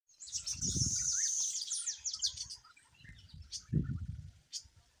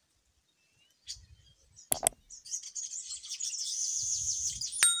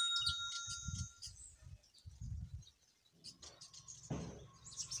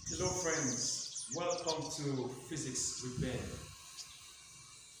Hello friends, welcome to Physics with Ben.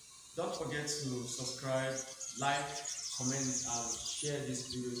 Don't forget to subscribe, like, comment and share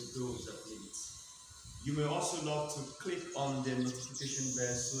this video to those that need it. You may also love to click on the notification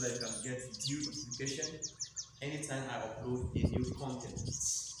bell so that you can get due notification anytime I upload a new content.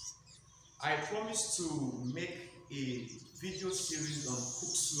 I promise to make a video series on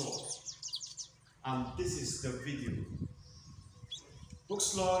Hooke's law, and this is the video.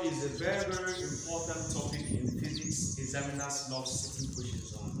 Hooke's law is a very important topic in physics. Examiners love setting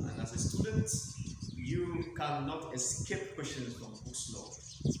questions on, and as a student, you cannot escape questions from Hooke's law.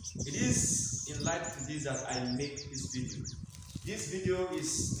 It is in light to this that I make this video. This video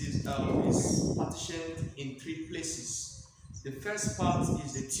is partitioned in 3 places. The first part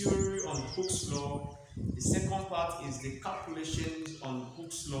is the theory on Hooke's law. The second part is the calculations on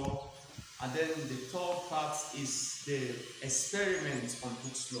Hooke's law. And then the third part is the experiment on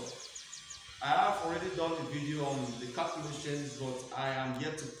Hooke's law. I have already done a video on the calculations, but I am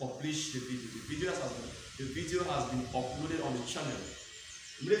yet to publish the video. The video has been uploaded on the channel.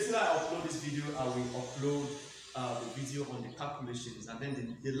 Immediately I upload this video, I will upload the video on the calculations, and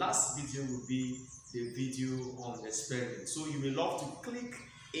then the last video will be the video on the experiment. So you may love to click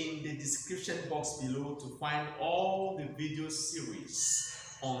in the description box below to find all the video series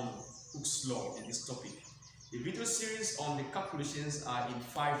on Hooke's law in this topic. The video series on the calculations are in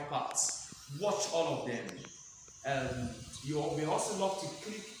 5 parts. Watch all of them. You may also love to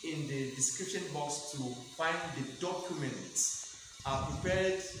click in the description box to find the documents. I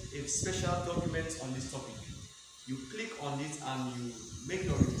prepared a special document on this topic. You click on it and you make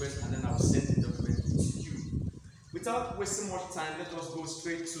your request, and then I will send the document to you. Without wasting much time, let us go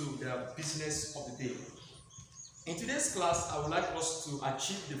straight to the business of the day. In today's class, I would like us to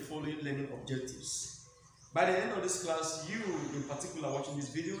achieve the following learning objectives. By the end of this class, you in particular watching this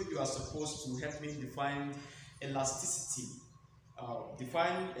video, you are supposed to help me define elasticity,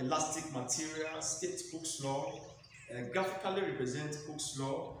 define elastic material, state Hooke's law, graphically represent Hooke's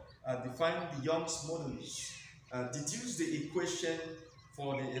law, define the Young's modulus, deduce the equation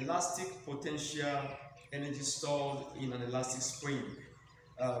for the elastic potential energy stored in an elastic spring,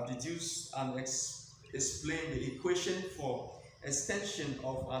 deduce and explain the equation for extension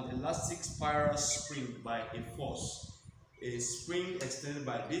of an elastic spiral spring by a force. A spring extended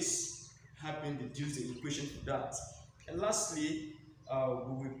by this, helping deduce the equation for that. And lastly, we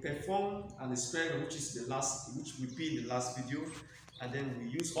will perform an experiment which will be the last video, and then we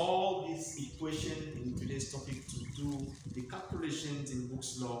use all these equations in today's topic to do the calculations in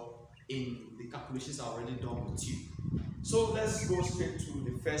Hooke's law in the calculations are already done with you. So let's go straight to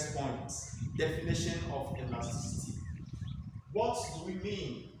the first point, definition of elasticity. What do we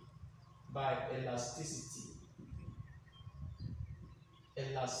mean by elasticity?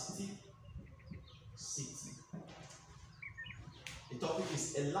 Elasticity. The topic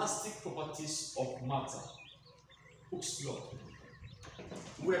is elastic properties of matter. Hooke's law.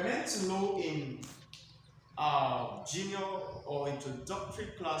 We're meant to know in our junior or introductory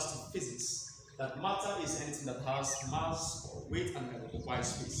class to physics that matter is anything that has mass or weight and can occupy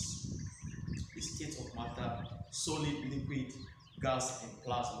space. The state of matter, solid, liquid, gas, and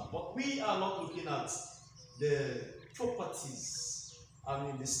plasma. But we are not looking at the properties,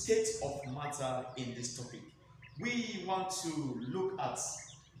 the state of matter in this topic. We want to look at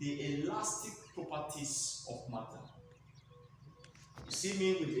the elastic properties of matter. You see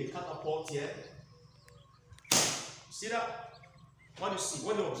me with a catapult here? See that? What do you see?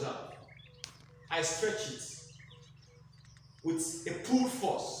 What do you observe? I stretch it with a pull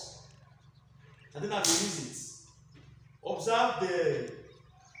force, and then I release it. Observe the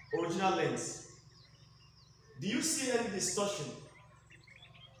original length. Do you see any distortion,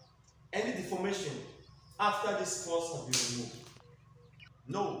 any deformation after this force has been removed?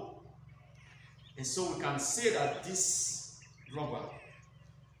 No. And so we can say that this rubber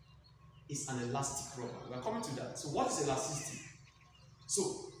is an elastic rubber. We are coming to that. So what is elasticity?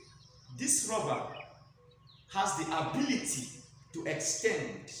 So this rubber has the ability to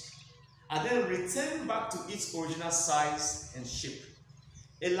extend and then return back to its original size and shape.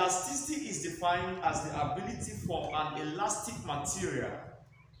 Elasticity is defined as the ability for an elastic material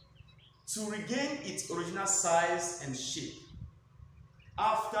to regain its original size and shape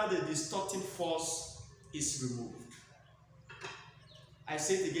after the distorting force is removed. I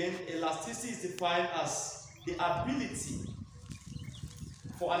say it again, elasticity is defined as the ability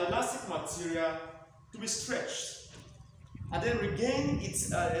for an elastic material to be stretched and then regain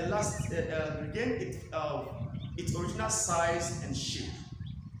its original size and shape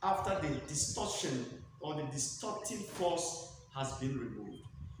after the distortion or the distorting force has been removed.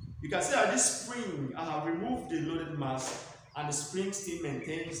 You can see that this spring, I have removed the loaded mass, and the spring still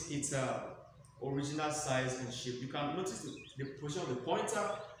maintains its original size and shape. You can notice the position of the pointer.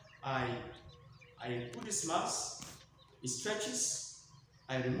 I put this mass, it stretches,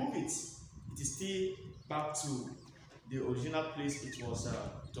 I remove it, it is still back to the original place it was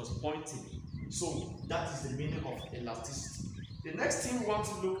pointing. So that is the meaning of elasticity. The next thing we want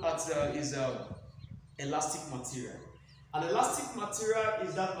to look at is elastic material. An elastic material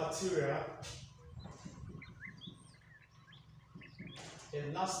is that material,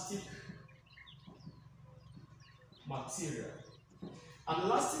 elastic material. An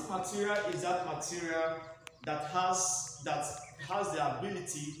elastic material is that material that has the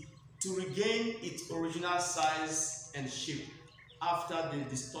ability to regain its original size and shape after the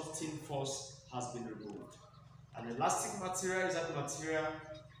distorting force has been removed. An elastic material is that material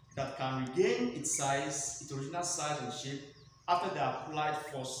that can regain its size, its original size and shape after the applied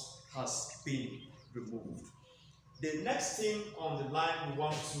force has been removed. The next thing on the line we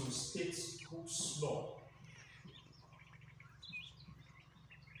want to state Hooke's law.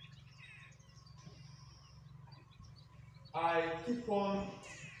 I keep on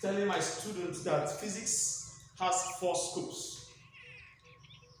telling my students that physics has 4 scopes,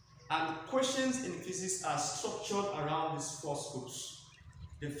 and questions in physics are structured around these 4 scopes.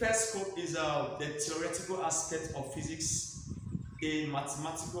 The first scope is the theoretical aspect of physics, the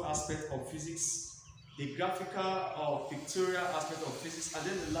mathematical aspect of physics, the graphical or pictorial aspect of physics, and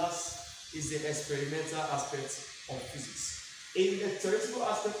then the last is the experimental aspect of physics. In the theoretical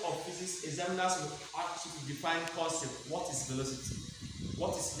aspect of physics, examiners will ask you to define concept. What is velocity?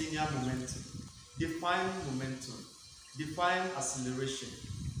 What is linear momentum? Define momentum. Define acceleration.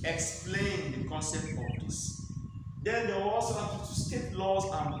 Explain the concept of this. Then they will also ask you to state laws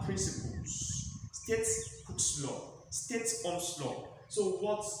and principles. State Hooke's law. State Ohm's law. So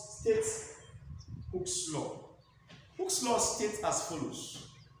what states Hooke's law? Hooke's law states as follows.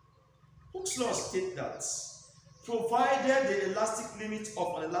 Hooke's law states that provided the elastic limit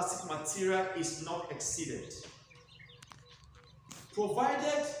of an elastic material is not exceeded,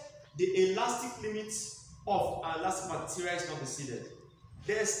 provided the elastic limit of an elastic material is not exceeded,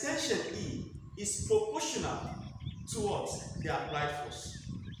 the extension E is proportional towards the applied force.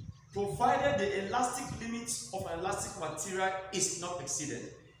 Provided the elastic limit of an elastic material is not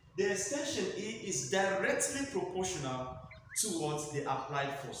exceeded, the extension E is directly proportional towards the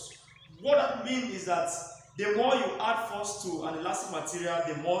applied force. What that means is that the more you add force to an elastic material,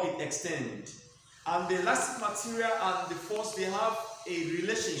 the more it extends. And the elastic material and the force, they have a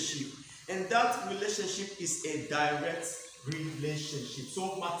relationship. And that relationship is a direct relationship.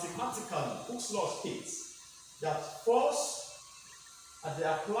 So mathematically, Hooke's law states that force at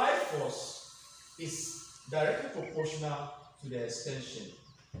the applied force is directly proportional to the extension.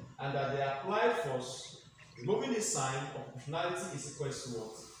 And that the applied force, removing the sign of proportionality, is equal to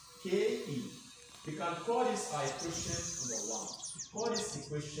what? Ke. We can call this equation number 1. Call this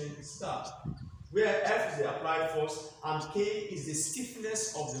equation star, where F is the applied force and K is the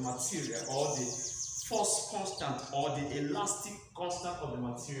stiffness of the material, or the force constant, or the elastic constant of the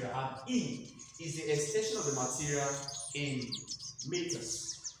material, and E is the extension of the material in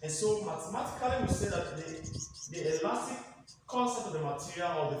meters. And so mathematically we say that the elastic constant of the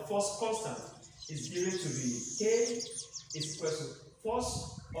material, or the force constant, is given to be K is equal to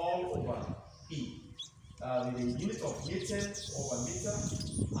force all over E, with the unit of Newton over meter,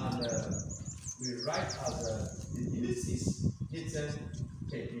 and we write as the unit is Newton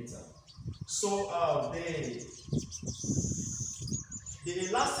per meter. So the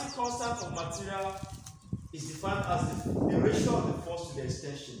elastic constant of material is defined as the ratio of the force to the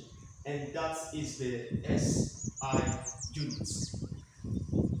extension, and that is the SI units.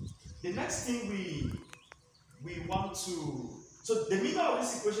 The next thing we want to, so the meaning of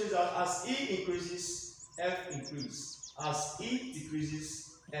this equation is that as E increases, F increases. As E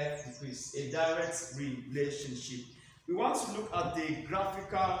decreases, F decreases. A direct relationship. We want to look at the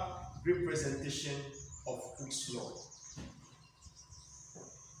graphical representation of Hooke's law.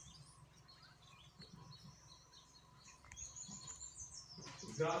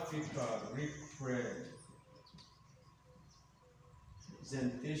 Graphical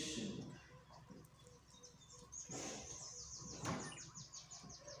representation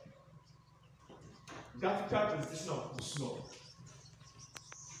of Hooke's law.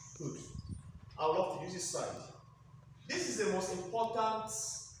 Good. I would love to use this slide. This is the most important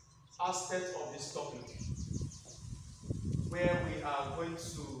aspect of this topic, where we are going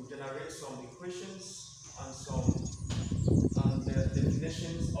to generate some equations and the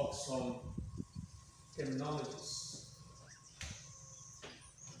definitions of some terminologies.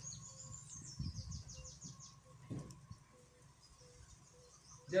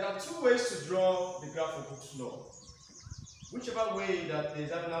 There are two ways to draw the graph of Hooke's law. Whichever way that the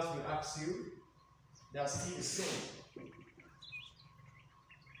examiners will ask you, they are still the same.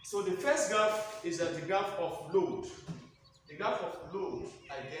 So the first graph is the graph of load. The graph of load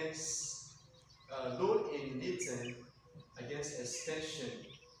against load in Newton against extension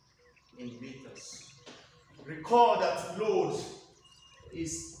in meters. Recall that load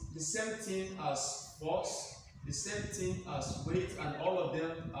is the same thing as force, the same thing as weight, and all of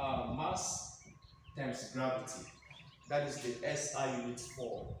them are mass times gravity. That is the SI unit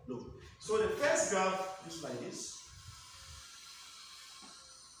for load. So the first graph looks like this.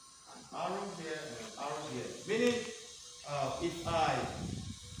 An arrow here and an arrow here. Meaning,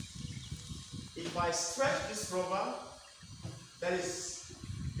 if I stretch this rubber, that is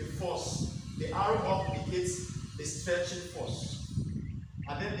the force. The arrow up indicates the stretching force.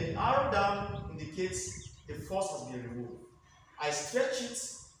 And then the arrow down indicates the force has been removed. I stretch it,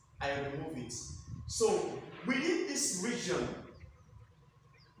 I remove it. So within this region,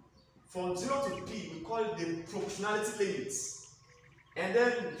 from 0 to P, we call it the proportionality limits. And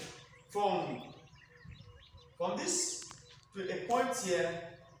then from this to a point here,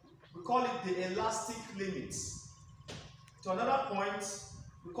 we call it the elastic limits. To another point,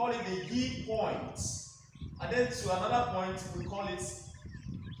 we call it the yield point. And then to another point, we call it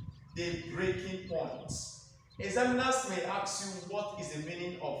the breaking point. Examiners may ask you what is the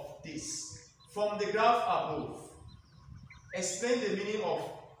meaning of this. From the graph above, explain the meaning of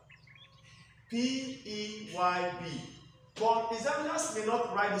PEYB. But examiners may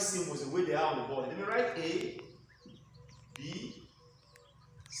not write these symbols the way they are on the board. They may write A, B,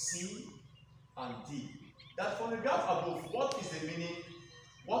 C, and D. That from the graph above, what is the meaning?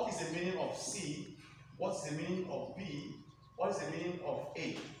 What is the meaning of C? What is the meaning of B? What is the meaning of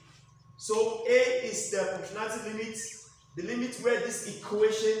A? So A is the proportionality limit, the limit where this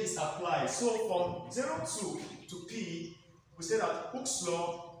equation is applied. So from 0 to P, we say that Hooke's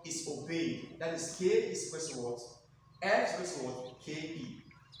law is obeyed. That is K is equal to what? F is equal to what? KE.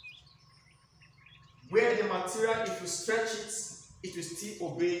 Where the material, if you stretch it, it will still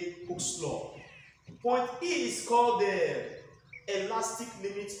obey Hooke's law. Point E is called the elastic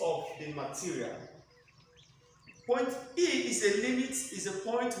limit of the material. Point E is a limit, is a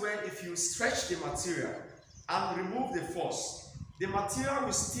point where if you stretch the material and remove the force, the material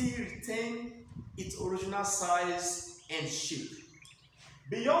will still retain its original size and shape.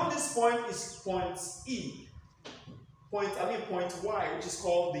 Beyond this point is point E, point Y, which is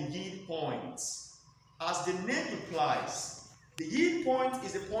called the yield point. As the name implies, the yield point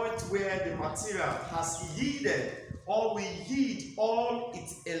is the point where the material has yielded or will yield all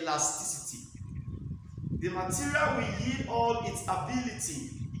its elasticity. The material will yield all its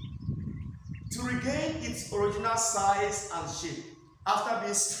ability to regain its original size and shape after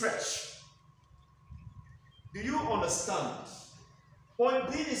being stretched. Do you understand?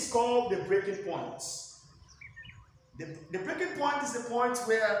 Point B is called the breaking point. The breaking point is the point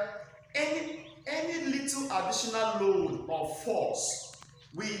where any little additional load or force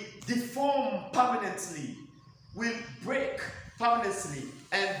will deform permanently, will break permanently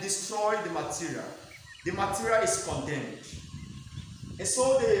and destroy the material. The material is condemned. And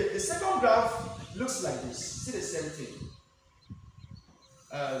so the second graph looks like this. See the same thing.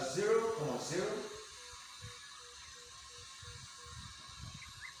 0, 0.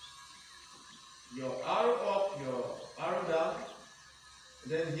 Your arrow up, your arrow down.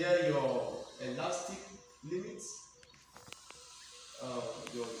 Then here your elastic limits,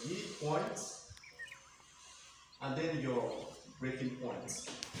 your yield point, and then your breaking point.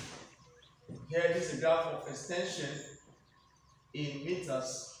 Here is a graph of extension in meters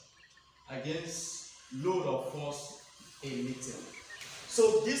against load of force in meter.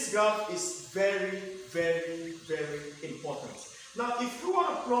 So this graph is very, very, very important. Now, if you want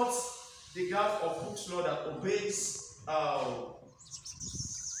to plot the graph of Hooke's law that obeys a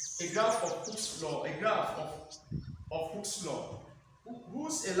graph of Hooke's law, a graph of Hooke's law,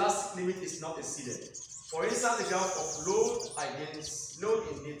 whose elastic limit is not exceeded. For instance, the graph of load against load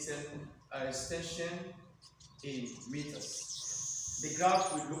in Newton, extension in meters. The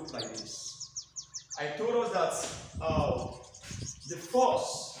graph will look like this. I told us that the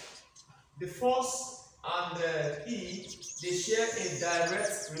force and the E, they share a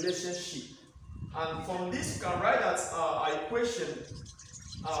direct relationship. And from this, you can write that our equation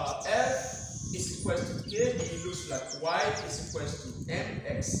F is equal to K, it looks like Y is equal to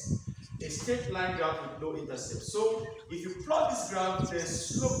MX. A straight line graph with no intercept. So if you plot this graph, the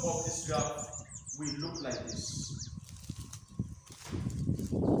slope of this graph will look like this.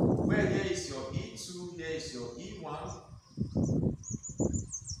 Where here is your E2, here is your E1,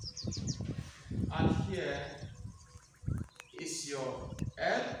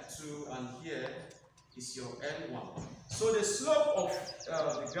 is your L1. So the slope of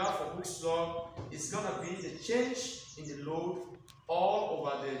the graph of Hooke's law is going to be the change in the load all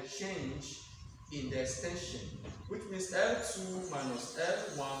over the change in the extension, which means L2 minus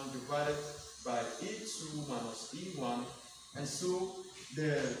L1 divided by E2 minus E1, and so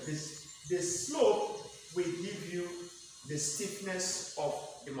the slope will give you the stiffness of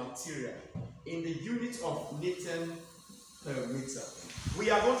the material in the unit of Newton per meter.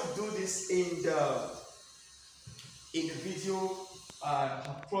 We are going to do this in the video. I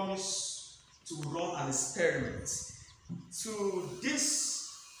have promised to run an experiment. To this,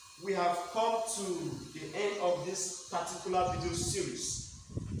 we have come to the end of this particular video series.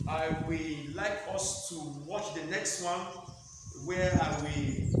 I will like us to watch the next one, where I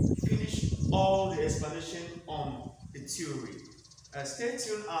will finish all the explanation on the theory. Stay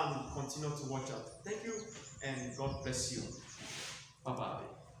tuned and continue to watch out. Thank you, and God bless you.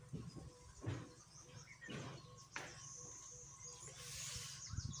 Bye-bye.